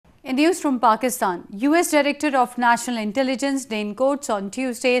In news from Pakistan, US Director of National Intelligence Dane Coates on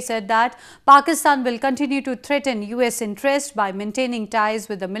Tuesday said that Pakistan will continue to threaten US interests by maintaining ties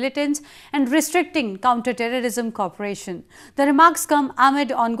with the militants and restricting counter-terrorism cooperation. The remarks come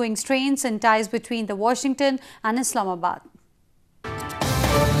amid ongoing strains and ties between the Washington and Islamabad.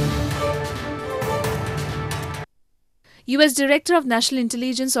 U.S. Director of National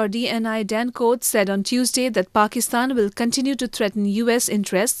Intelligence or DNI Dan Coates said on Tuesday that Pakistan will continue to threaten U.S.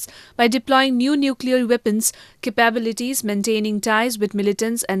 interests by deploying new nuclear weapons capabilities, maintaining ties with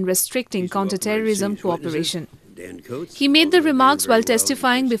militants and restricting counterterrorism cooperation. He made the remarks while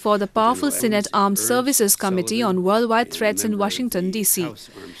testifying before the powerful Senate Armed Services Committee on Worldwide Threats in Washington, D.C.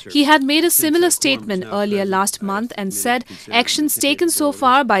 He had made a similar statement earlier last month and said actions taken so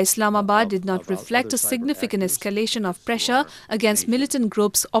far by Islamabad did not reflect a significant escalation of pressure against militant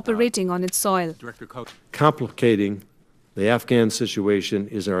groups operating on its soil. Complicating the Afghan situation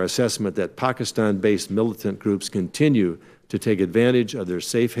is our assessment that Pakistan-based militant groups continue to take advantage of their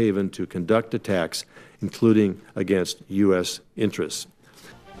safe haven to conduct attacks, including against U.S. interests.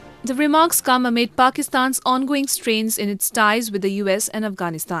 The remarks come amid Pakistan's ongoing strains in its ties with the U.S. and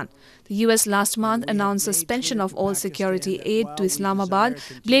Afghanistan. The U.S. last month announced suspension of all security aid to Islamabad,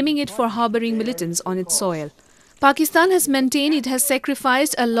 blaming it for harboring militants on its soil. Pakistan has maintained it has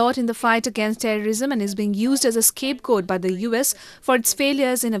sacrificed a lot in the fight against terrorism and is being used as a scapegoat by the U.S. for its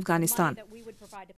failures in Afghanistan.